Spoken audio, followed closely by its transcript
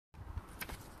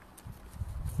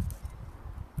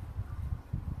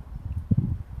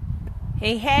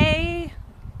Hey, hey!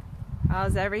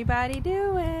 How's everybody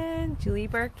doing? Julie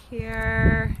Burke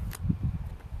here.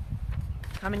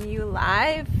 Coming to you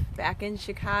live back in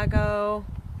Chicago.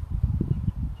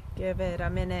 Give it a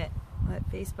minute. Let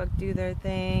Facebook do their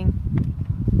thing.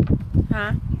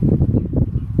 Huh?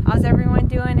 How's everyone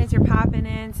doing as you're popping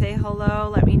in? Say hello.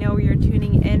 Let me know where you're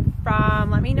tuning in from.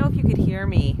 Let me know if you could hear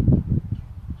me.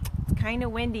 It's kind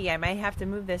of windy. I might have to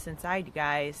move this inside, you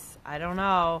guys. I don't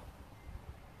know.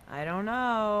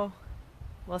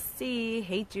 We'll see.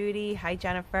 Hey, Judy. Hi,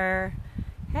 Jennifer.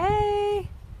 Hey.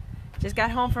 Just got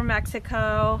home from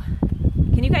Mexico.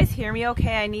 Can you guys hear me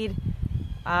okay? I need,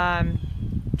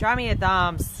 draw me a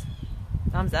thumbs.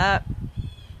 Thumbs up.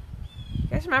 You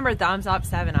guys remember thumbs up,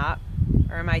 7-Up?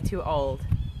 Or am I too old?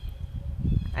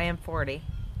 I am 40.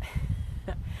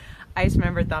 I just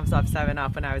remember thumbs up,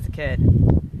 7-Up when I was a kid.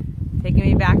 Taking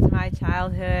me back to my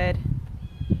childhood.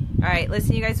 Alright,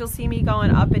 listen, you guys will see me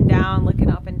going up and down, looking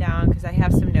up and down, because I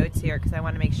have some notes here, because I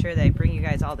want to make sure that I bring you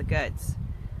guys all the goods.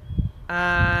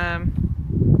 I'm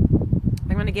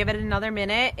going to give it another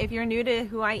minute. If you're new to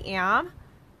who I am,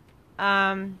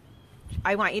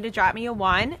 I want you to drop me a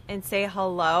 1 and say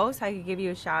hello, so I can give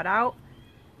you a shout out.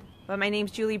 But my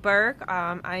name's Julie Burke.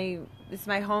 This is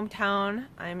my hometown.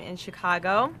 I'm in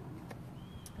Chicago.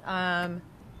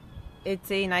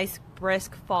 It's a nice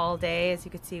brisk fall day. As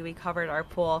you can see, we covered our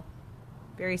pool.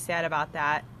 Very sad about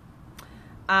that.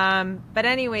 But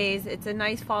anyways, it's a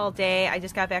nice fall day. I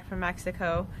just got back from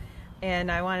Mexico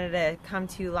and I wanted to come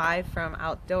to you live from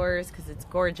outdoors because it's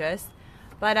gorgeous.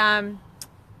 But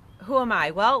who am I?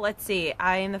 Well, let's see.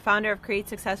 I am the founder of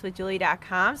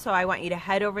CreateSuccessWithJulie.com, so I want you to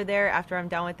head over there after I'm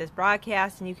done with this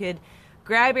broadcast and you could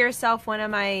grab yourself one of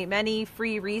my many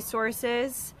free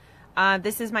resources.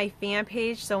 This is my fan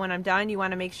page, so when I'm done, you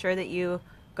want to make sure that you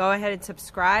go ahead and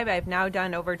subscribe. I've now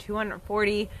done over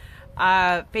 240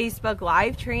 Facebook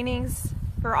Live trainings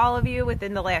for all of you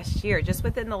within the last year. Just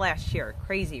within the last year.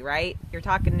 Crazy, right? You're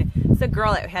talking, it's a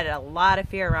girl that had a lot of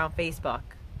fear around Facebook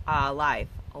Live.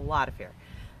 A lot of fear.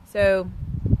 So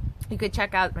you could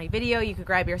check out my video. You could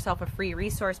grab yourself a free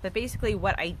resource. But basically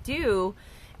what I do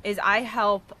is I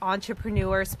help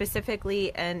entrepreneurs,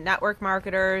 specifically and network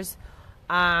marketers,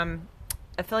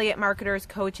 affiliate marketers,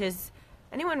 coaches,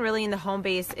 anyone really in the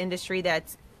home-based industry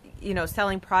that's, you know,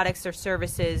 selling products or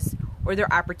services or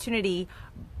their opportunity,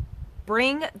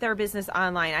 bring their business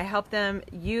online. I help them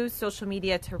use social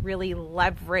media to really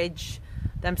leverage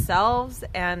themselves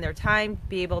and their time,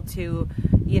 be able to,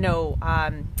 you know,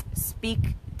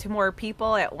 speak to more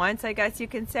people at once, I guess you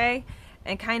can say,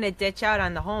 and kind of ditch out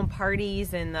on the home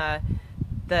parties and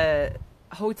the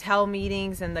hotel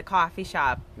meetings and the coffee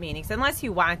shop meetings, unless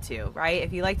you want to, right?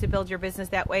 If you like to build your business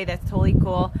that way, that's totally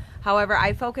cool. However,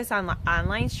 I focus on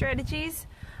online strategies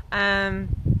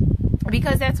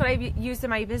because that's what I've used in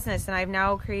my business, and I've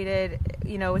now created,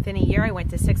 you know, within a year I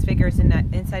went to 6 figures in that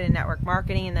inside and network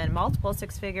marketing, and then multiple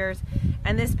 6 figures,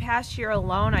 and this past year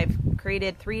alone I've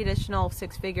created 3 additional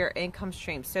 6-figure income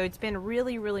streams. So it's been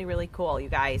really, really, really cool, you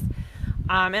guys.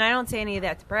 And I don't say any of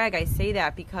that to brag. I say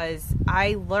that because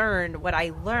I learned what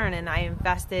I learned, and I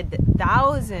invested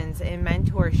thousands in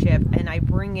mentorship, and I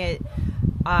bring it,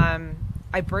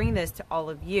 I bring this to all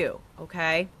of you.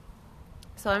 Okay.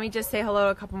 So let me just say hello to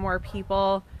a couple more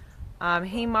people.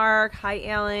 Hey, Mark. Hi,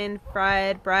 Alan,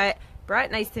 Fred, Brett.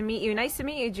 Brett, nice to meet you. Nice to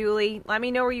meet you, Julie. Let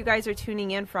me know where you guys are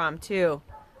tuning in from too.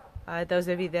 Those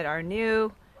of you that are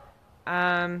new.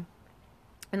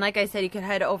 And like I said, you can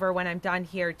head over when I'm done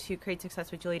here to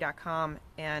CreateSuccessWithJulie.com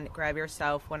and grab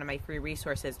yourself one of my free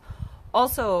resources.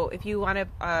 Also, if you want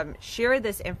to share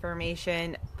this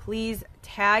information, please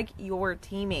tag your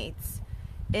teammates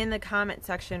in the comment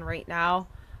section right now.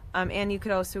 And you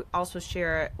could also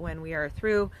share it when we are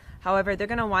through. However, they're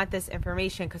going to want this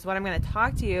information because what I'm going to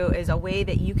talk to you is a way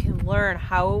that you can learn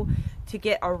how to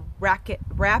get a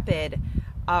rapid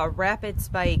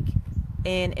spike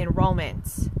in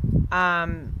enrollments,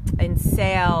 in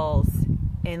sales,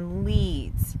 in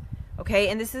leads. Okay,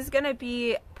 and this is going to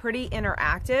be pretty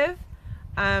interactive.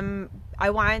 I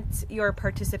want your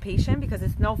participation because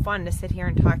it's no fun to sit here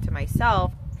and talk to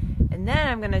myself. And then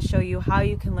I'm going to show you how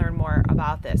you can learn more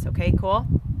about this. Okay, cool?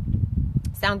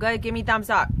 Sound good? Give me thumbs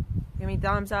up. Give me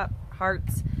thumbs up,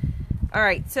 hearts. All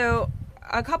right, so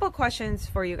a couple questions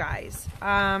for you guys.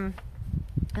 And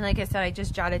like I said, I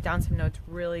just jotted down some notes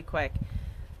really quick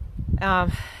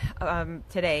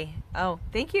today. Oh,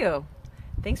 thank you.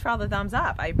 Thanks for all the thumbs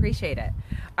up. I appreciate it.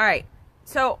 All right,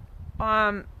 so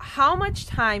how much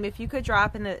time, if you could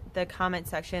drop in the comment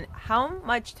section, how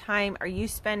much time are you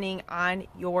spending on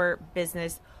your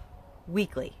business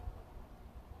weekly?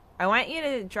 I want you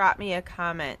to drop me a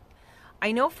comment.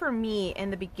 I know for me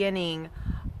in the beginning,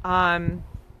 I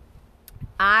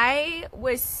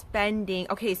was spending,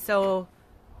 okay, so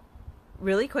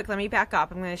really quick, let me back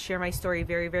up. I'm going to share my story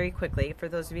very, very quickly for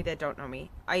those of you that don't know me.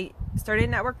 I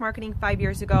started network marketing 5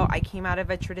 years ago. I came out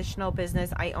of a traditional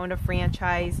business. I owned a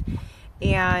franchise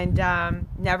and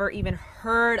never even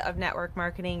heard of network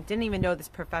marketing. Didn't even know this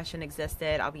profession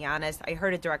existed, I'll be honest. I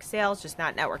heard of direct sales, just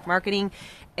not network marketing.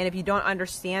 And if you don't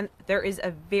understand, there is a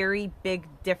very big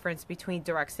difference between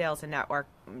direct sales and network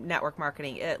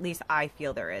marketing. At least I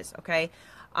feel there is, okay?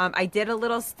 I did a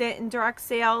little stint in direct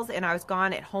sales, and I was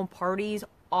gone at home parties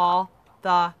all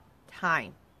the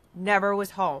time. Never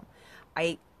was home.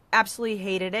 I absolutely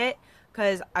hated it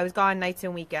because I was gone nights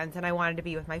and weekends, and I wanted to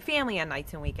be with my family on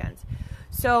nights and weekends.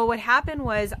 So what happened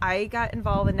was I got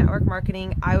involved in network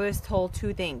marketing. I was told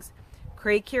 2 things.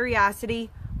 Create curiosity,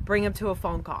 bring them to a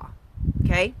phone call.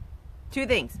 Okay? 2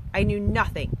 things. I knew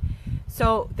nothing.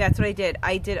 So that's what I did.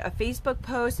 I did a Facebook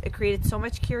post. It created so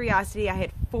much curiosity. I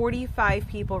had 45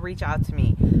 people reach out to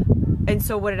me. And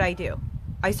so what did I do?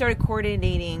 I started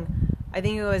coordinating. I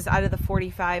think it was out of the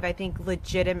 45, I think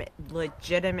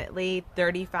legitimately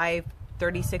 35,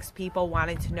 36 people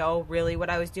wanted to know really what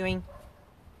I was doing.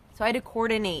 So I had to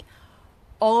coordinate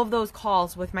all of those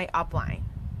calls with my upline.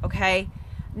 Okay?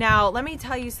 Now, let me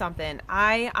tell you something.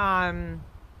 I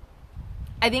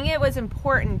think it was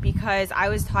important because I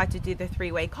was taught to do the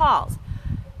 3-way calls.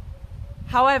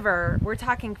 However, we're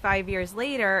talking 5 years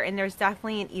later, and there's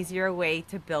definitely an easier way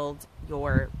to build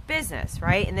your business,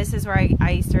 right? And this is where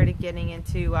I started getting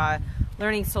into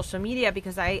learning social media,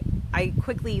 because I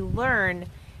quickly learned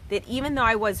that even though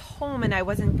I was home and I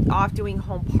wasn't off doing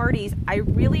home parties, I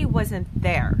really wasn't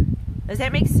there. Does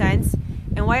that make sense?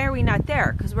 And why are we not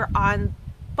there? Because we're on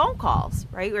phone calls,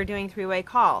 right? We're doing 3-way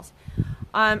calls.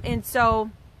 And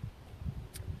so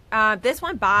this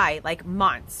went by, like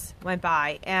months went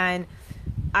by, and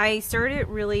I started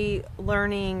really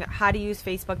learning how to use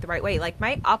Facebook the right way. Like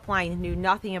my upline knew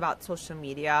nothing about social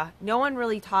media. No one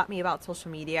really taught me about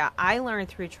social media. I learned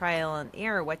through trial and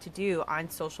error what to do on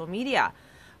social media.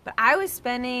 But I was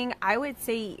spending, I would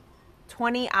say,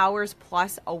 20 hours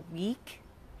plus a week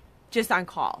just on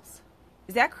calls.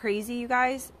 Is that crazy, you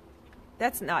guys?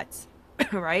 That's nuts,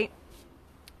 right?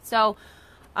 So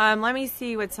let me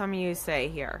see what some of you say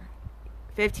here.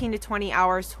 15 to 20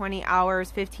 hours, 20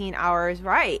 hours, 15 hours,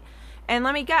 right? And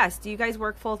let me guess, do you guys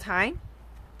work full time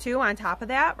too on top of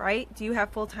that, right? Do you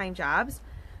have full-time jobs?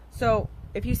 So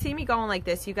if you see me going like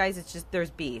this, you guys, it's just,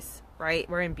 there's bees, right?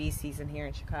 We're in bee season here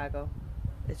in Chicago.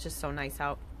 It's just so nice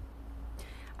out.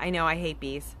 I know, I hate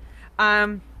bees.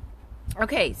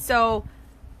 Okay, so,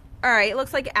 all right, it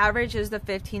looks like average is the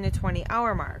 15 to 20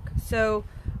 hour mark. So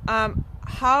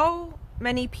how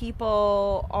many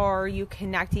people are you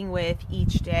connecting with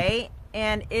each day,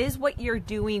 and is what you're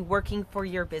doing working for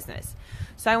your business?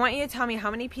 So I want you to tell me how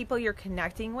many people you're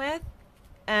connecting with,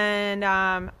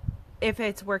 and if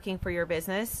it's working for your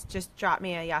business, just drop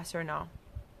me a yes or no.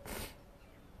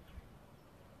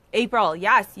 April,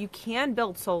 yes, you can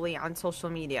build solely on social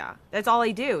media. That's all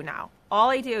I do now. All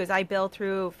I do is I build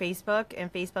through Facebook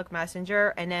and Facebook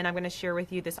Messenger, and then I'm going to share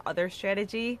with you this other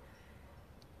strategy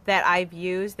that I've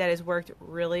used that has worked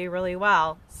really, really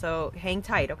well. So hang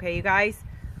tight, okay, you guys?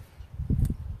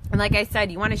 And like I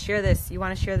said, you want to share this. You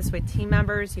want to share this with team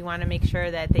members. You want to make sure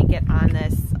that they get on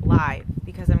this live,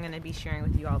 because I'm going to be sharing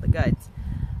with you all the goods.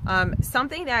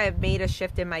 Something that I've made a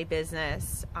shift in my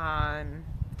business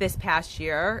this past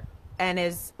year, and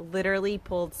has literally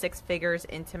pulled 6 figures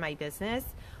into my business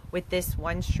with this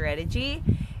one strategy.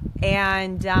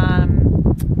 And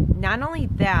not only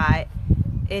that,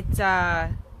 it's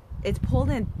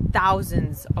pulled in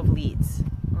thousands of leads.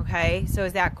 Okay, so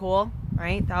is that cool?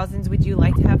 Right? Thousands. Would you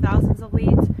like to have thousands of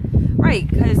leads? Right,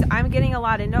 because I'm getting a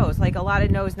lot of no's. Like a lot of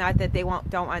no's, not that they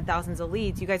don't want thousands of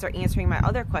leads. You guys are answering my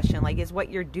other question, like, is what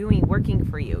you're doing working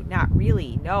for you? Not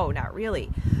really. No, not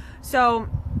really. So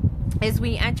as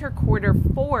we enter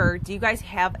Q4, do you guys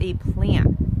have a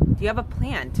plan? Do you have a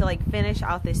plan to like finish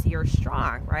out this year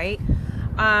strong, right?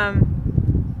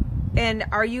 And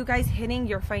are you guys hitting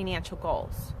your financial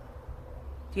goals?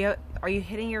 Are you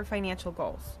hitting your financial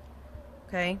goals?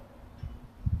 Okay?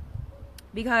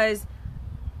 Because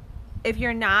if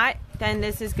you're not, then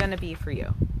this is going to be for you.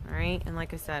 All right? And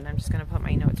like I said, I'm just going to put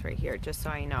my notes right here just so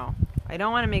I know. I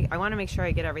want to make sure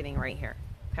I get everything right here.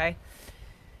 Okay?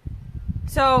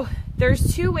 So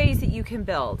there's 2 ways that you can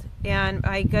build. And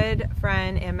my good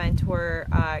friend and mentor,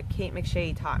 Kate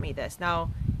McShay, taught me this.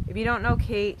 Now, if you don't know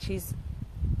Kate, she's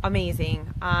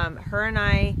amazing. Her and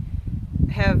I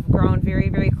have grown very,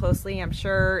 very closely. I'm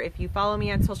sure if you follow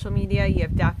me on social media, you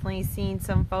have definitely seen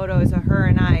some photos of her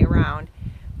and I around.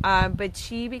 But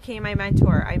she became my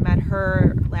mentor. I met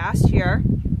her last year.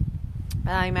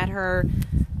 I met her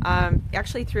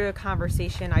actually through a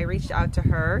conversation. I reached out to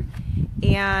her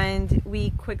and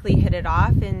we quickly hit it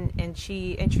off, and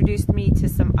she introduced me to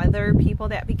some other people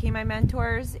that became my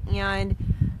mentors. And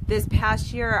this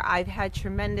past year I've had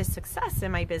tremendous success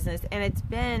in my business, and it's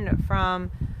been from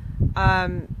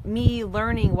me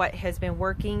learning what has been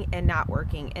working and not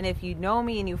working. And if you know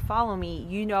me and you follow me,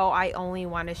 you know I only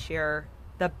want to share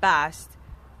the best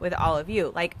with all of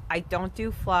you. Like, I don't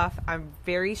do fluff. I'm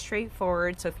very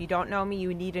straightforward. So if you don't know me,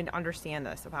 you need to understand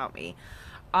this about me.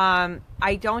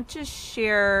 I don't just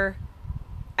share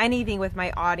anything with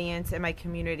my audience and my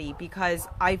community, because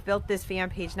I've built this fan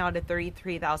page now to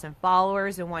 33,000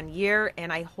 followers in 1 year,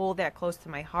 and I hold that close to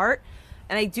my heart.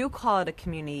 And I do call it a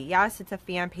community. Yes, it's a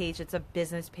fan page, it's a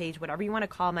business page, whatever you want to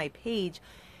call my page.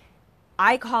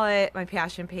 I call it my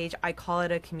passion page. I call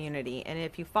it a community. And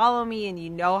if you follow me and you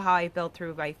know how I built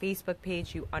through my Facebook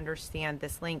page, you understand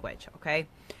this language, okay?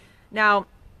 Now,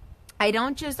 I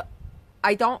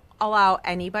don't allow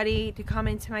anybody to come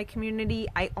into my community.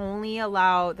 I only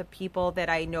allow the people that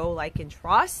I know, like, and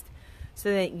trust,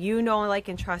 so that you know, like,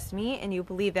 and trust me, and you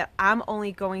believe that I'm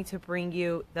only going to bring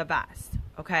you the best,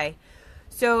 okay?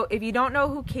 So if you don't know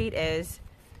who Kate is,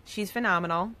 she's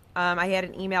phenomenal. I had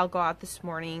an email go out this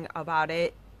morning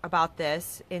about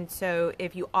this. And so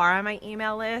if you are on my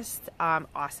email list,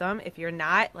 awesome. If you're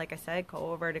not, like I said, go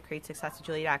over to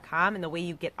createsuccesswithjulie.com. And the way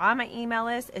you get on my email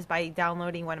list is by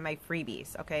downloading one of my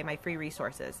freebies, okay, my free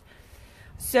resources.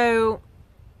 So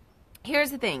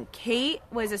here's the thing. Kate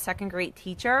was a second grade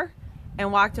teacher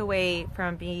and walked away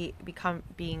from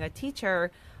being a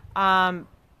teacher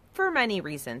for many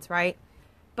reasons, right?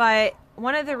 But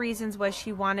one of the reasons was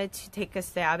she wanted to take a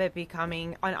stab at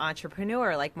becoming an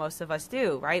entrepreneur, like most of us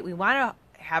do, right? We want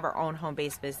to have our own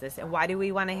home-based business. And why do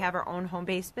we want to have our own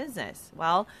home-based business?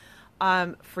 Well,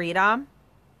 freedom,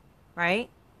 right?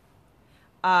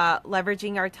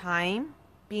 Leveraging our time,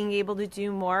 being able to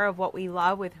do more of what we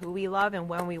love with who we love and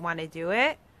when we want to do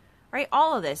it, right?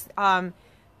 All of this.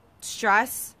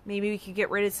 Stress, maybe we could get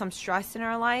rid of some stress in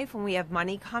our life when we have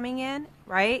money coming in,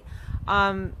 right?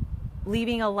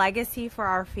 Leaving a legacy for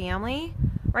our family,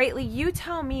 right? Like, you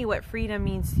tell me what freedom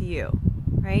means to you,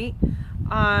 right?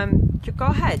 Go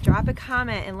ahead, drop a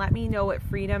comment and let me know what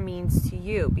freedom means to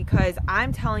you, because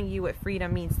I'm telling you what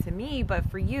freedom means to me, but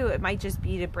for you, it might just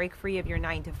be to break free of your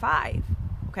 9 to 5,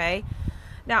 okay?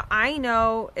 Now, I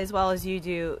know as well as you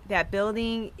do that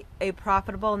building a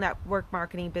profitable network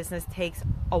marketing business takes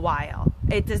a while.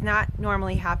 It does not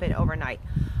normally happen overnight.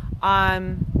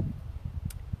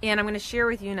 And I'm going to share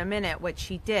with you in a minute what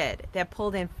she did that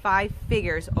pulled in 5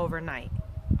 figures overnight,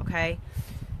 okay?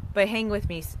 But hang with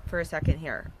me for a second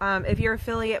here. If you're an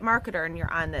affiliate marketer and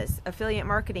you're on this, affiliate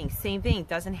marketing, same thing,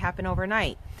 doesn't happen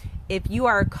overnight. If you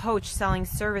are a coach selling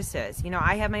services, you know,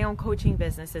 I have my own coaching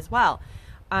business as well.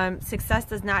 Success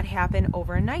does not happen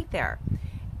overnight there.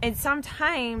 And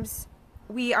sometimes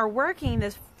we are working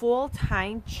this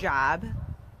full-time job,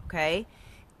 okay?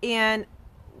 And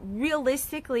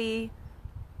realistically,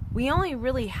 we only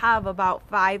really have about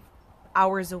 5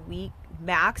 hours a week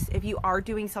max. If you are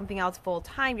doing something else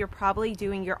full-time, you're probably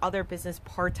doing your other business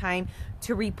part-time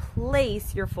to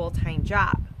replace your full-time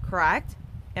job, correct?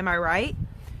 Am I right?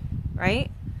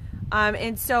 Right?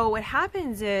 And so what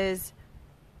happens is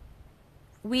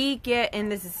we get in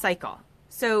this cycle.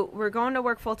 So we're going to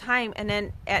work full-time, and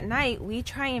then at night we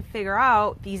try and figure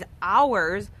out these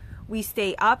hours. We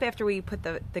stay up after we put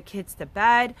the kids to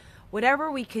bed,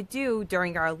 whatever we could do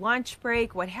during our lunch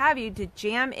break, what have you, to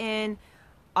jam in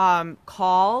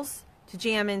calls, to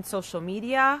jam in social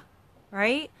media,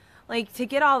 right? Like, to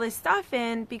get all this stuff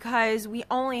in, because we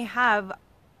only have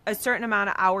a certain amount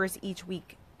of hours each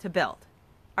week to build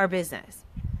our business.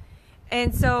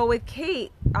 And so with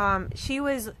Kate, she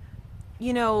was,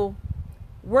 you know,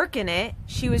 working it.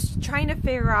 She was trying to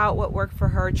figure out what worked for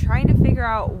her, trying to figure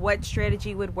out what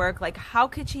strategy would work. Like, how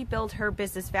could she build her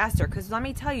business faster? Because let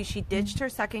me tell you, she ditched her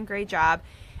second grade job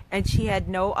and she had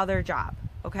no other job.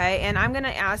 Okay. And I'm going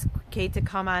to ask Kate to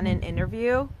come on an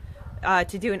interview,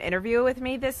 to do an interview with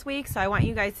me this week. So I want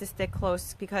you guys to stick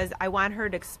close, because I want her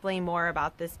to explain more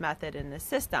about this method and this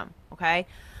system. Okay.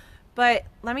 But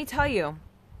let me tell you,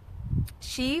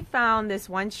 she found this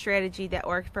one strategy that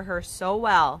worked for her so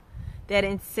well that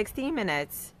in 60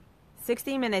 minutes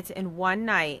in one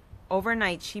night,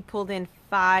 overnight, she pulled in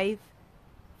five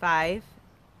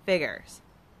figures.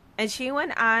 And she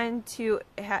went on to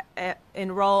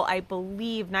enroll, I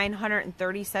believe,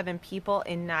 937 people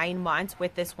in 9 months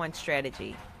with this one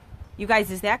strategy. You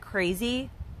guys, is that crazy?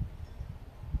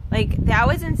 Like, that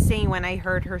was insane when I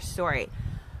heard her story.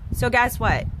 So guess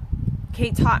what?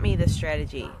 Kate taught me this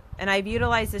strategy, and I've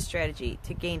utilized this strategy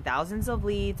to gain thousands of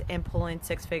leads and pull in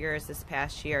 6 figures this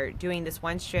past year doing this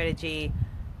one strategy,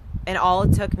 and all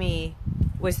it took me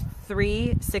was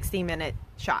 3 60-minute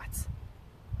shots,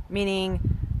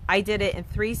 meaning I did it in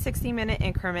 3 60-minute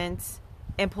increments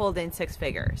and pulled in 6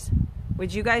 figures.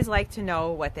 Would you guys like to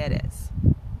know what that is?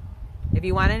 If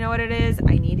you want to know what it is,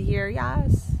 I need to hear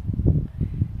yes.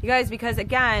 You guys, because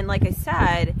again, like I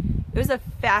said,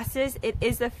 it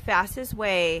is the fastest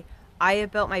way I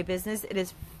have built my business. It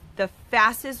is the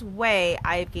fastest way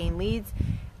I have gained leads,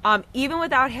 even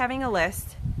without having a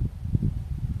list,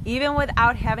 even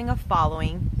without having a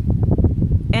following.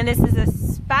 And this is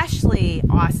especially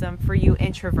awesome for you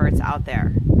introverts out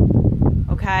there.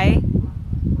 Okay?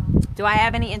 Do I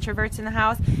have any introverts in the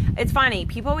house? It's funny.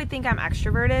 People would think I'm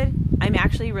extroverted. I'm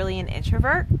actually really an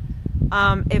introvert.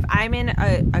 If I'm in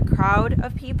a crowd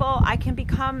of people, I can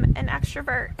become an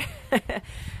extrovert.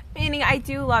 Meaning I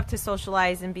do love to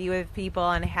socialize and be with people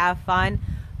and have fun.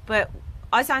 But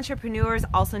us entrepreneurs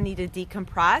also need to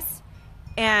decompress.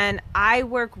 And I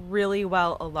work really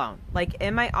well alone. Like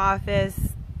in my office,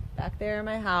 back there in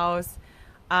my house.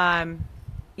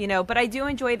 You know, but I do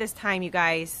enjoy this time, you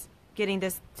guys, getting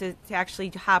this to actually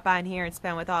hop on here and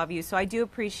spend with all of you. So I do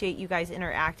appreciate you guys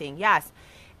interacting. Yes.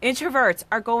 Introverts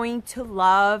are going to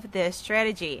love this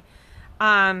strategy.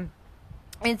 And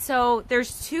so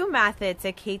there's 2 methods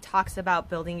that Kate talks about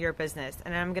building your business.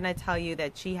 And I'm going to tell you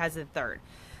that she has a third.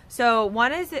 So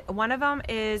one of them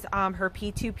is her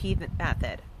P2P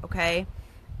method. Okay.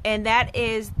 And that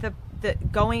is the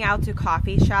going out to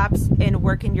coffee shops and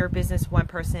working your business one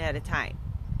person at a time.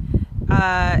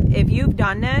 If you've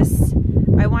done this,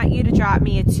 I want you to drop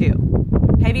me a 2.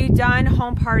 Have you done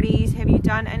home parties? Have you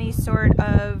done any sort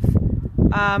of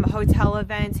hotel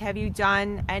events? Have you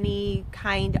done any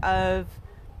kind of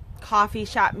coffee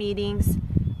shop meetings?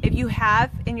 If you have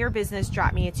in your business,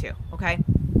 drop me a 2, okay?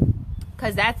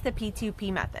 Because that's the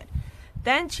P2P method.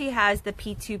 Then she has the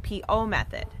P2PO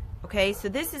method, okay? So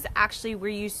this is actually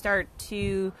where you start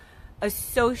to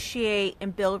associate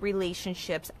and build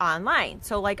relationships online.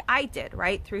 So like I did,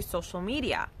 right? Through social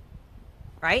media,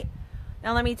 right?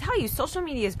 Now, let me tell you, social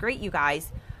media is great, you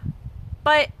guys,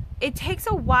 but it takes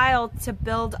a while to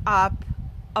build up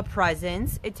a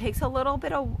presence. It takes a little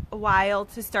bit of a while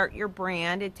to start your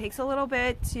brand. It takes a little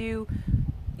bit to,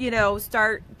 you know,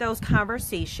 start those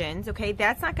conversations, okay?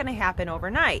 That's not going to happen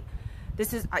overnight.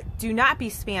 This is, do not be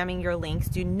spamming your links.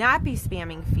 Do not be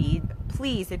spamming feed.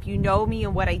 Please, if you know me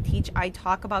and what I teach, I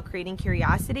talk about creating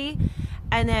curiosity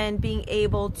and then being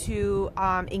able to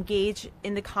engage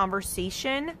in the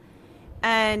conversation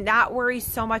and not worry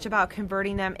so much about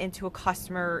converting them into a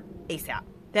customer ASAP.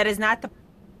 That is not the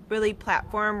really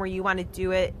platform where you want to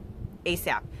do it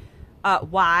ASAP.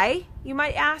 Why, you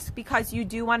might ask? Because you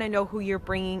do want to know who you're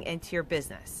bringing into your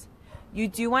business. You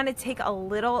do want to take a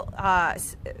little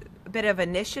bit of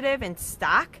initiative and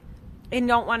stock and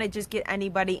don't want to just get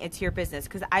anybody into your business.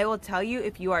 Because I will tell you,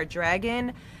 if you are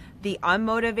dragging the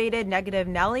unmotivated negative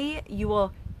Nelly, you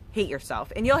will hate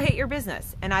yourself and you'll hate your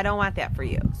business, and I don't want that for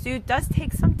you. So it does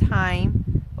take some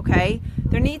time, okay?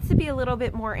 There needs to be a little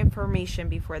bit more information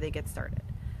before they get started.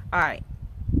 All right,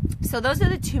 so those are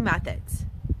the 2 methods.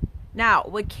 Now,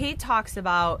 what Kate talks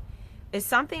about is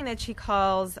something that she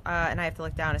calls, and I have to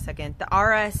look down a second, the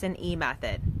RS and E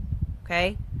method,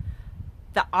 okay?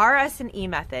 The RS and E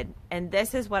method, and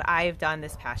this is what I've done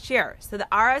this past year. So the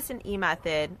RS and E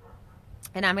method,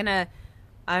 and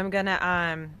I'm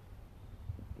gonna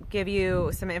give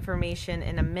you some information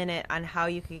in a minute on how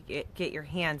you could get your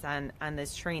hands on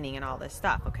this training and all this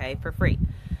stuff, okay, for free.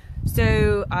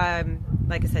 So,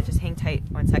 like I said, just hang tight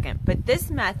 1 second. But this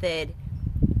method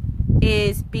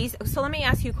is based, so let me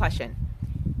ask you a question.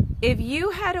 If you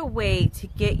had a way to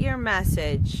get your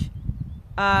message,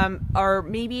 or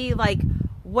maybe like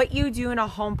what you do in a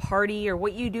home party or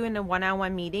what you do in a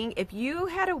one-on-one meeting, if you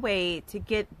had a way to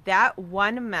get that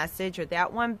one message or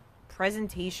that one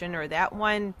presentation or that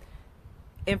one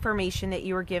information that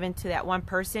you were given to that one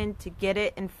person, to get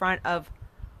it in front of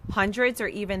hundreds or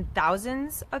even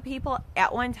thousands of people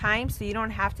at one time, so you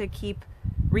don't have to keep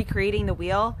recreating the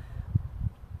wheel,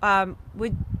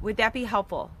 would that be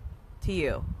helpful to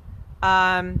you?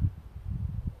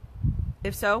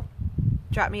 If so,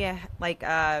 drop me a, like,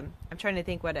 I'm trying to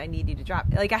think what I need you to drop,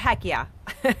 like a heck yeah.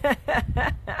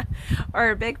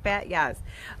 Or a big fat yes.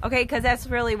 Okay, because that's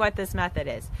really what this method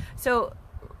is. So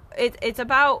it's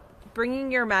about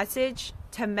bringing your message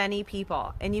to many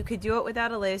people. And you could do it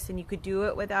without a list, and you could do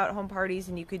it without home parties,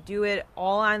 and you could do it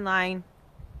all online.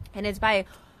 And it's by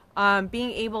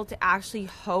being able to actually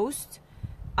host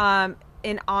an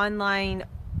online,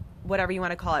 whatever you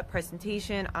want to call it,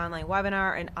 presentation, online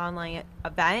webinar, an online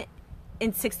event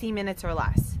in 60 minutes or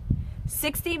less.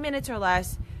 60 minutes or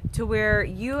less, to where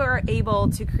you are able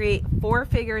to create 4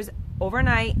 figures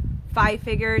overnight, 5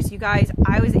 figures. You guys,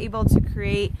 I was able to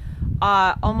create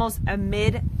almost a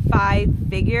mid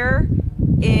 5-figure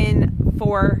in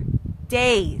 4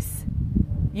 days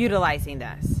utilizing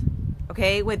this,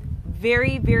 okay, with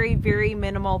very, very, very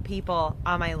minimal people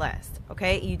on my list,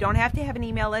 okay? You don't have to have an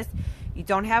email list. You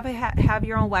don't have to have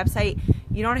your own website.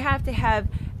 You don't have to have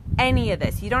any of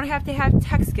this. You don't have to have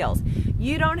tech skills.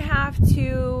 You don't have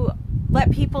to let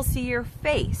people see your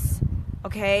face,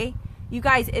 okay? You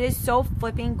guys, it is so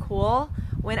flipping cool.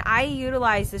 When I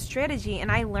utilize this strategy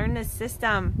and I learned this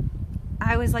system,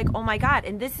 I was like, oh my God.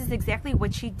 And this is exactly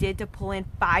what she did to pull in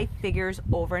 5 figures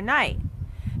overnight.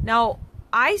 Now,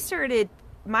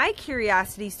 my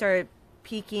curiosity started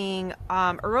peaking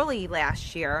early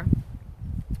last year.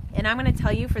 And I'm going to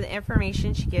tell you, for the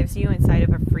information she gives you inside of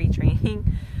a free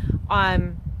training,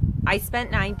 I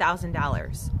spent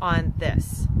 $9,000 on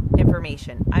this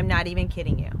information. I'm not even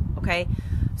kidding you, okay?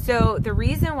 So the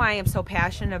reason why I'm so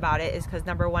passionate about it is because,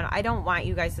 number one, I don't want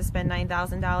you guys to spend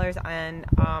 $9,000 on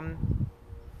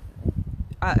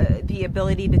the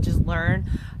ability to just learn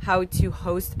how to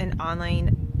host an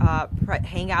online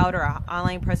hangout or an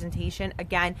online presentation.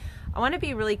 Again, I want to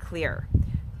be really clear.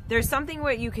 There's something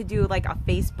where you could do like a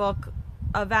Facebook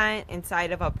event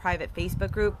inside of a private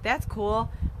Facebook group. That's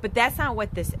cool, but that's not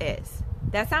what this is.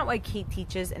 That's not what Kate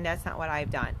teaches, and that's not what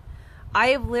I've done. I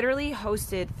have literally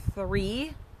hosted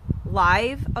 3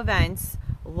 live events,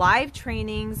 live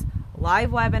trainings,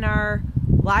 live webinar,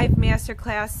 live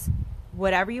masterclass,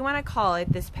 whatever you want to call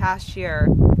it, this past year,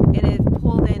 and it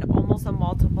pulled in almost a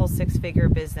multiple 6-figure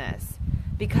business,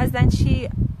 because then she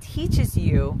teaches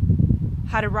you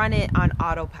how to run it on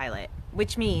autopilot,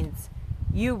 which means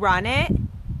you run it,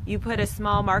 you put a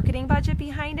small marketing budget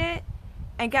behind it,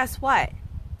 and guess what?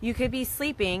 You could be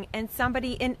sleeping and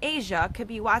somebody in Asia could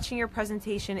be watching your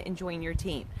presentation and join your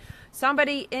team.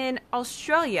 Somebody in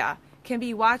Australia can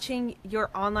be watching your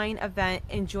online event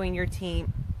and join your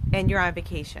team, and you're on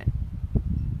vacation.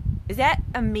 Is that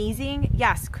amazing?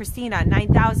 Yes, Christina,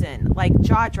 9,000, like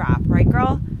jaw drop, right,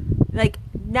 girl? Like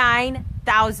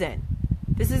 9,000.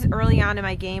 This is early on in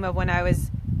my game of when I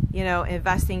was,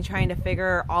 investing, trying to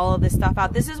figure all of this stuff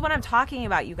out. This is what I'm talking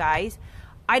about, you guys.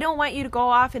 I don't want you to go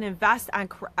off and invest on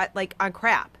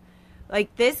crap.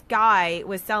 Like, this guy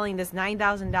was selling this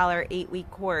 $9,000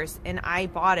 8-week course, and I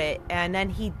bought it, and then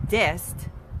he dissed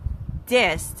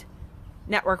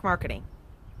network marketing.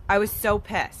 I was so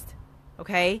pissed,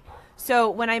 okay? So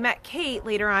when I met Kate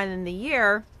later on in the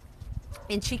year,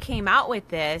 and she came out with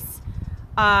this,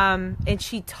 and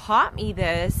she taught me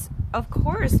this, of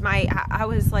course, I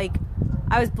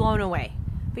was blown away.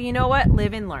 But you know what?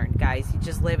 Live and learn, guys. You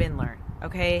just live and learn,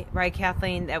 okay? Right,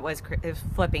 Kathleen? It was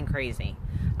flipping crazy.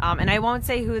 And I won't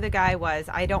say who the guy was.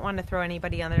 I don't want to throw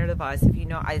anybody under the bus. If you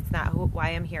know, it's not why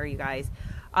I'm here, you guys.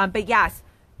 But yes,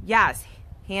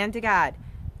 hand to God,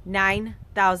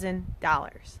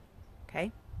 $9,000,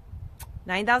 okay?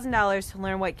 $9,000 to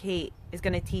learn what Kate is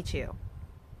going to teach you,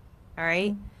 all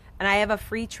right? And I have a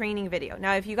free training video.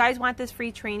 Now, if you guys want this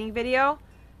free training video,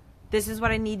 this is what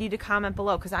I need you to comment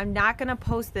below, because I'm not going to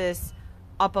post this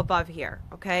up above here,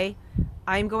 okay?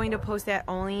 I'm going to post that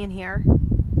only in here.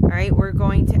 All right, we're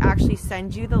going to actually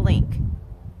send you the link.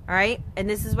 All right, and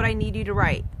this is what I need you to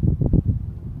write.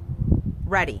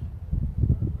 Ready.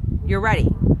 You're ready,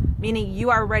 meaning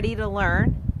you are ready to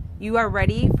learn. You are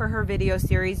ready for her video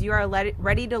series. You are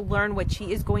ready to learn what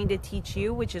she is going to teach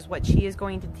you, which is what she is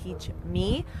going to teach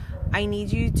me. I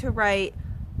need you to write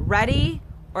ready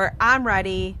or I'm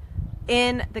ready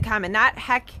in the comment. Not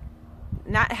heck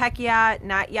yeah,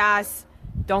 not yes.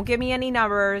 Don't give me any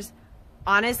numbers.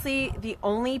 Honestly, the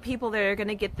only people that are going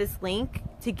to get this link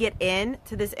to get in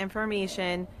to this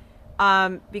information,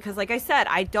 because like I said,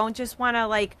 I don't just want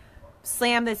to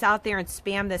slam this out there and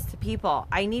spam this to people.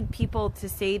 I need people to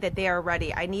say that they are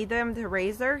ready. I need them to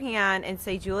raise their hand and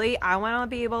say, Julie, I want to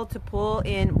be able to pull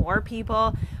in more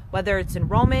people, whether it's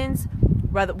enrollments,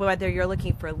 whether you're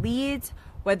looking for leads,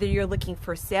 whether you're looking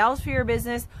for sales for your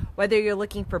business, whether you're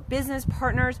looking for business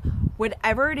partners,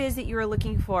 whatever it is that you're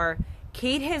looking for.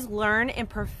 Kate has learned and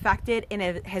perfected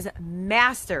and has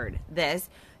mastered this.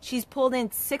 She's pulled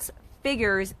in 6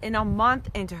 figures in a month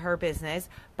into her business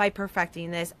by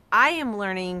perfecting this. I am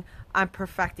learning on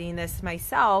perfecting this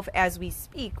myself as we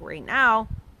speak right now.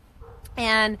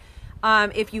 And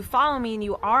If you follow me and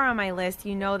you are on my list,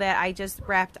 you know that I just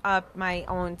wrapped up my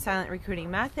own silent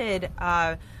recruiting method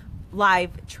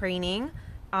live training,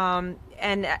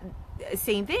 and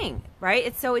same thing, right?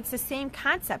 It's the same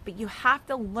concept, but you have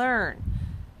to learn.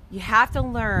 You have to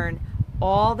learn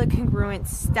all the congruent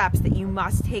steps that you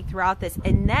must take throughout this,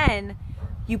 and then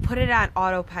you put it on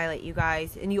autopilot, you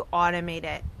guys, and you automate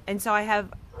it. And so I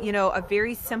have, a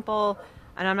very simple,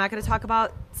 and I'm not going to talk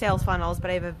about sales funnels, but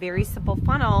I have a very simple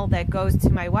funnel that goes to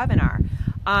my webinar.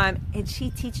 And she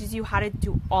teaches you how to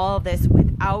do all of this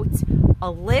without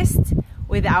a list,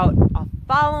 without a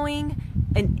following.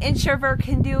 An introvert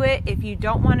can do it. If you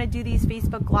don't want to do these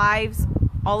Facebook Lives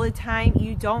all the time,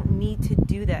 you don't need to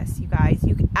do this, you guys.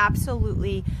 You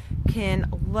absolutely can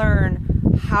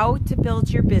learn how to build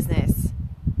your business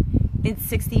in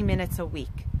 60 minutes a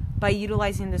week by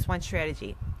utilizing this one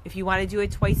strategy. If you want to do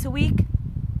it twice a week,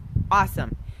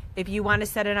 awesome. If you want to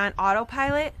set it on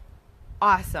autopilot,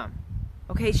 awesome.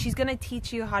 Okay, she's going to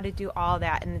teach you how to do all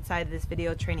that inside of this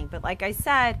video training. But like I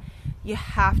said, you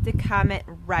have to comment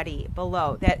ready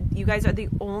below. That you guys are the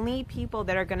only people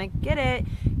that are going to get it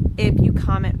if you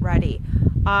comment ready.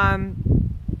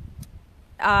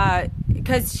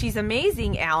 Because she's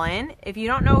amazing, Alan. If you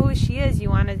don't know who she is, you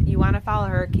want to follow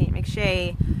her, Kate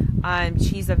McShay.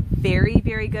 She's a very,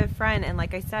 very good friend, and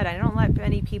like I said, I don't let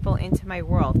many people into my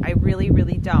world. I really,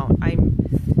 really don't.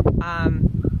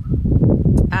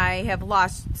 I have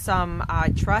lost some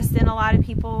trust in a lot of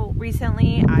people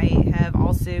recently. I have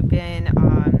also been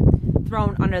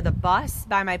thrown under the bus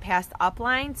by my past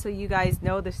upline. So you guys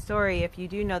know the story. If you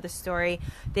do know the story,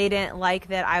 they didn't like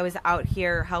that I was out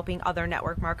here helping other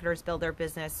network marketers build their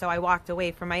business. So I walked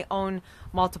away from my own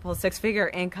multiple six-figure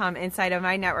income inside of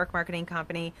my network marketing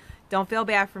company. Don't feel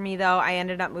bad for me though. I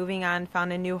ended up moving on,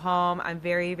 found a new home. I'm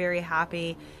very, very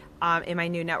happy in my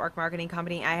new network marketing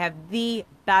company. I have the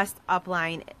best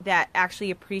upline that actually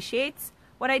appreciates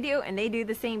what I do, and they do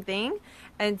the same thing.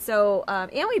 And so,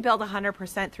 and we build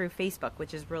 100% through Facebook,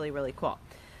 which is really, really cool.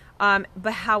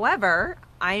 But however,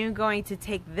 I am going to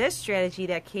take this strategy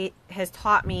that Kate has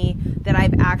taught me that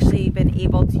I've actually been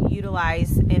able to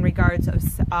utilize in regards of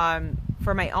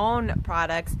for my own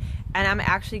products, and I'm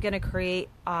actually going to create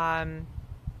an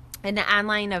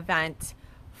online event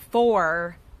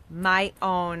for my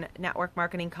own network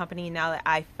marketing company now that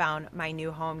I found my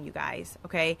new home, you guys.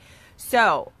 Okay,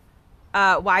 so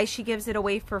why she gives it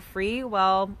away for free?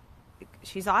 Well,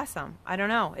 she's awesome. I don't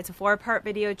know. It's a 4-part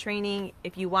video training.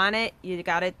 If you want it, you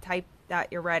got to type that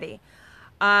you're ready.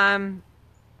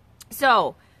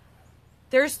 So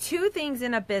there's 2 things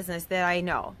in a business that I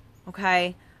know.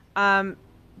 Okay,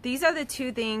 these are the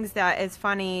 2 things that is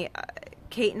funny.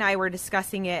 Kate and I were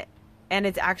discussing it, and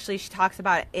it's actually, she talks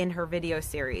about it in her video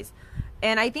series.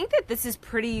 And I think that this is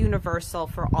pretty universal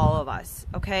for all of us,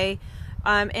 okay?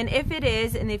 And if it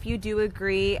is, and if you do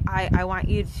agree, I want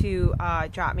you to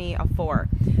drop me a 4.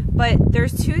 But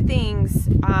there's 2 things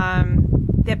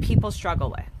that people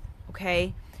struggle with,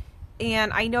 okay?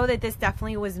 And I know that this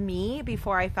definitely was me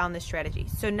before I found this strategy.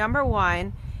 So number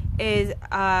 1 is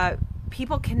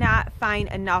people cannot find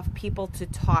enough people to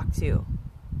talk to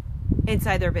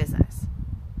inside their business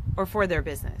or for their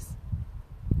business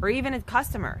or even as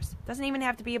customers. It doesn't even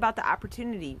have to be about the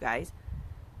opportunity, you guys.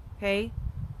 Okay?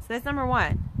 So that's number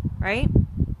 1, right?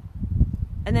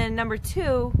 And then number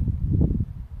 2,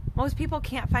 most people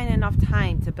can't find enough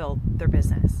time to build their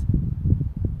business.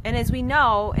 And as we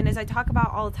know, and as I talk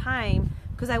about all the time,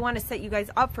 because I want to set you guys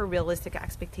up for realistic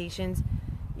expectations,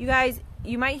 you guys,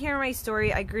 you might hear my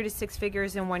story. I grew to 6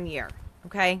 figures in 1 year,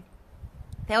 okay?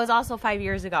 That was also 5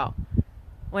 years ago,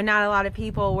 when not a lot of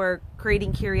people were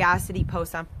creating curiosity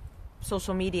posts on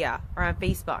social media or on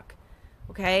Facebook,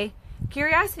 okay?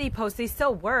 Curiosity posts, they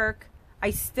still work. I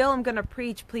still am going to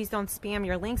preach, please don't spam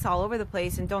your links all over the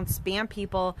place, and don't spam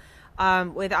people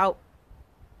without,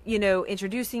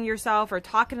 introducing yourself or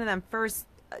talking to them first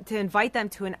to invite them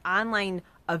to an online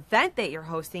event that you're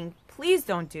hosting. Please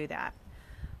don't do that,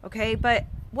 okay? But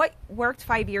what worked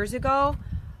 5 years ago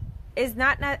is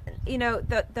not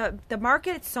the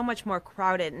market is so much more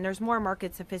crowded, and there's more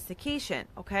market sophistication,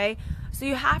 okay? So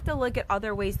you have to look at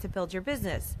other ways to build your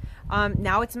business.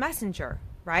 Now it's Messenger,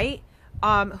 right?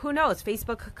 Who knows?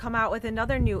 Facebook could come out with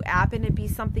another new app and it'd be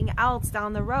something else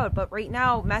down the road. But right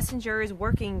now, Messenger is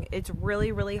working. It's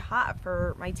really, really hot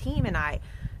for my team and I.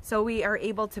 So we are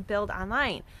able to build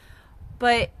online.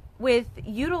 But with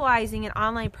utilizing an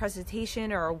online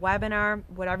presentation or a webinar,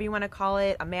 whatever you want to call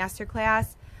it, a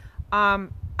masterclass,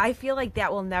 I feel like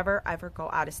that will never, ever go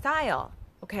out of style,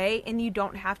 okay? And you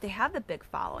don't have to have the big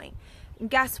following. And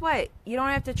guess what? You don't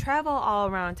have to travel all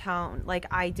around town like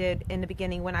I did in the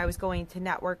beginning when I was going to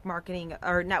network marketing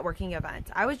or networking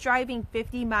events. I was driving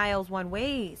 50 miles one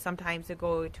way sometimes to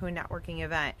go to a networking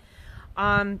event.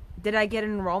 Did I get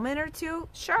an enrollment or two?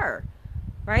 Sure.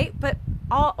 Right? But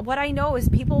what I know is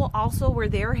people also were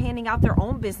there handing out their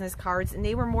own business cards, and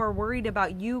they were more worried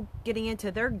about you getting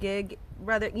into their gig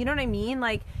rather, you know what I mean?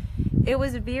 Like,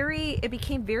 it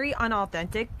became very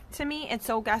unauthentic to me. And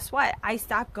so guess what? I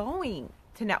stopped going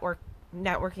to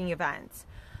networking events.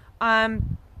 I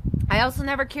also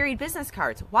never carried business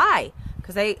cards. Why?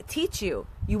 Because I teach you.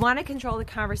 You want to control the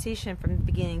conversation from the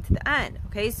beginning to the end.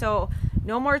 Okay, so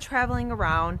no more traveling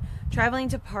around, traveling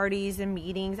to parties and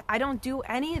meetings. I don't do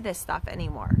any of this stuff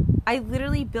anymore. I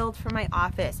literally build from my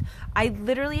office. I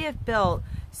literally have built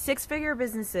 6-figure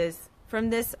businesses from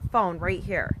this phone right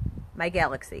here, my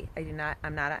Galaxy. I'm not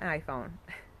an iPhone.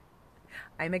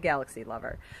 I'm a Galaxy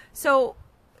lover. So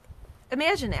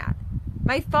imagine that.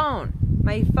 My phone,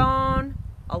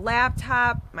 a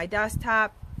laptop, my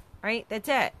desktop, right? That's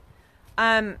it.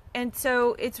 And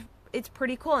so it's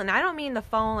pretty cool. And I don't mean the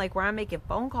phone like where I'm making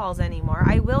phone calls anymore.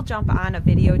 I will jump on a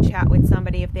video chat with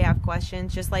somebody if they have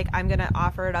questions, just like I'm going to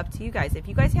offer it up to you guys. If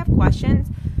you guys have questions,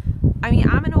 I mean,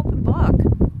 I'm an open book.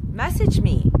 Message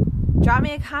me. Drop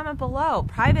me a comment below.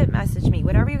 Private message me.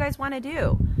 Whatever you guys want to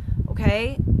do.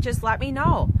 Okay? Just let me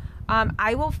know.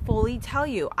 I will fully tell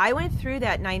you. I went through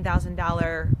that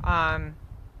 $9,000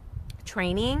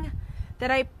 training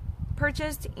that I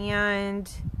purchased, and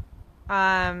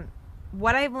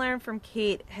what I've learned from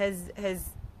Kate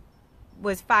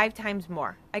was 5 times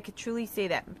more. I could truly say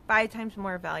that. 5 times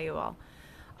more valuable.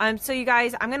 So you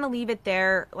guys, I'm going to leave it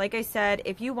there. Like I said,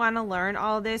 if you want to learn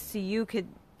all this so you could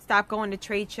stop going to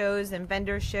trade shows and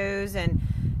vendor shows and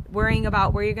worrying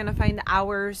about where you're going to find the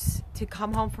hours to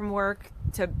come home from work,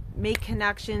 to make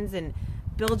connections and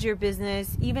build your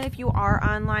business. Even if you are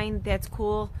online, that's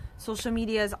cool. Social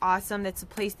media is awesome. That's a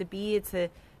place to be. It's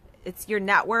your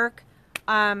network.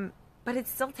 But it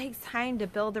still takes time to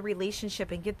build a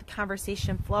relationship and get the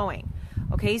conversation flowing.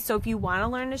 Okay, so if you want to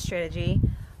learn the strategy,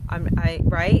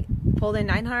 I pulled in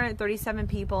 937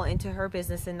 people into her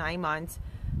business in 9 months,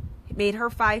 made her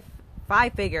five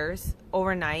figures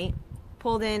overnight,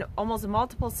 pulled in almost a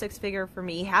multiple 6-figure for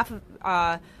me. Half of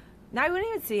now I wouldn't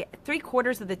even say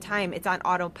 3/4 of the time it's on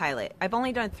autopilot. I've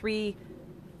only done 3.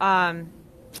 I've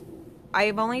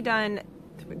only done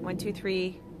 1, 2,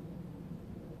 3.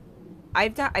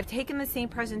 I've taken the same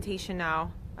presentation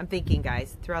now, I'm thinking,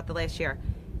 guys, throughout the last year.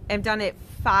 I've done it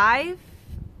 5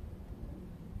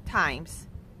 times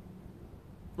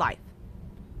live.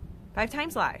 5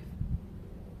 times live.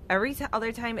 Every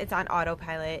other time it's on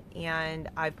autopilot, and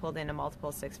I've pulled in a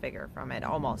multiple 6-figure from it.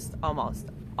 Almost.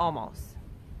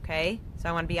 Okay? So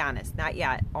I want to be honest. Not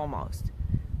yet. Almost.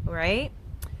 All right?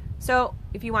 So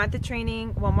if you want the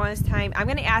training one more time, I'm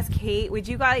going to ask Kate, would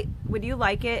you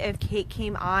like it if Kate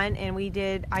came on and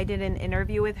I did an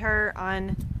interview with her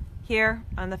on here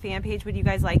on the fan page? Would you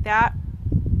guys like that?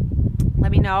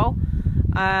 Let me know.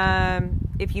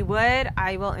 If you would,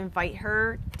 I will invite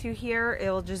her to here. It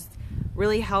will just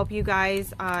really help you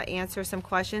guys answer some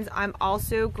questions. I'm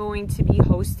also going to be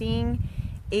hosting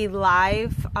a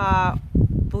live,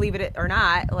 believe it or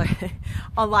not,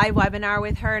 a live webinar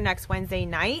with her next Wednesday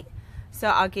night. So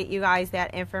I'll get you guys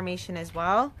that information as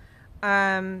well.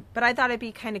 But I thought it'd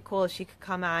be kind of cool if she could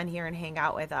come on here and hang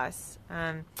out with us.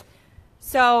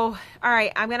 So, all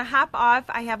right, I'm going to hop off.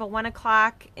 I have a 1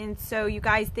 o'clock. And so you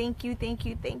guys, thank you.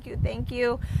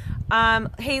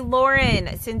 Hey,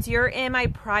 Lauren, since you're in my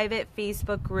private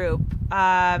Facebook group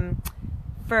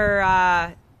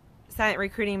for Silent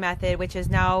Recruiting Method, which is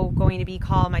now going to be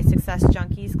called my Success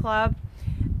Junkies Club,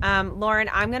 Lauren,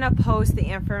 I'm going to post the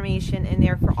information in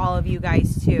there for all of you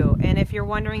guys too. And if you're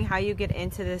wondering how you get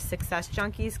into the Success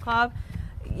Junkies Club,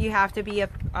 you have to be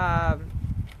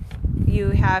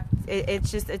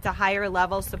it's a higher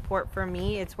level support for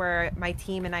me. It's where my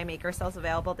team and I make ourselves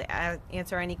available to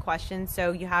answer any questions.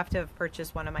 So you have to have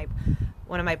purchased one of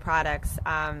my products,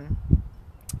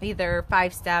 either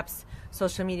 5 Steps,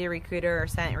 Social Media Recruiter, or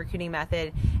Silent Recruiting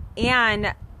Method.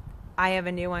 And I have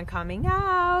a new one coming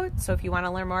out. So if you want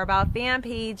to learn more about fan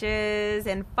pages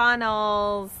and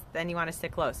funnels, then you want to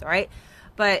stick close, all right?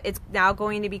 But it's now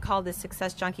going to be called the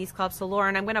Success Junkies Club. So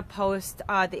Lauren, I'm going to post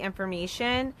the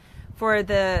information for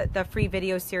the free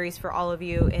video series for all of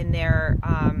you in there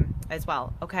as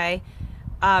well, okay?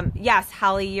 Yes,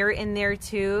 Holly, you're in there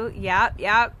too.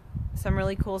 Yep. Some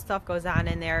really cool stuff goes on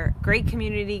in there. Great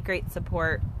community, great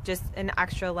support. Just an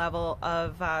extra level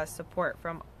of support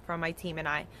from my team and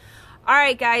I. All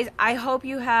right, guys, I hope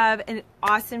you have an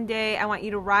awesome day. I want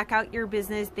you to rock out your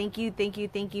business. Thank you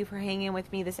for hanging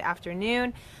with me this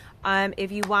afternoon.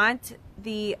 If you want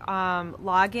the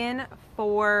login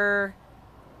for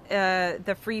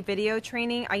the free video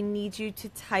training, I need you to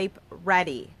type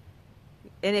ready.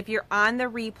 And if you're on the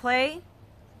replay,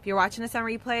 if you're watching this on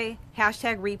replay,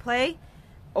 hashtag replay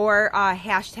or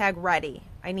hashtag ready.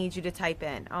 I need you to type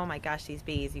in. Oh my gosh, these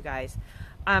bees, you guys.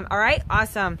 All right,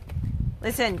 awesome.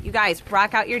 Listen, you guys,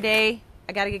 rock out your day.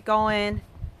 I got to get going.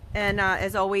 And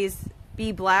as always,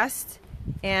 be blessed.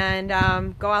 And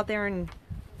go out there and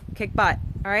kick butt.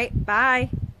 All right, bye.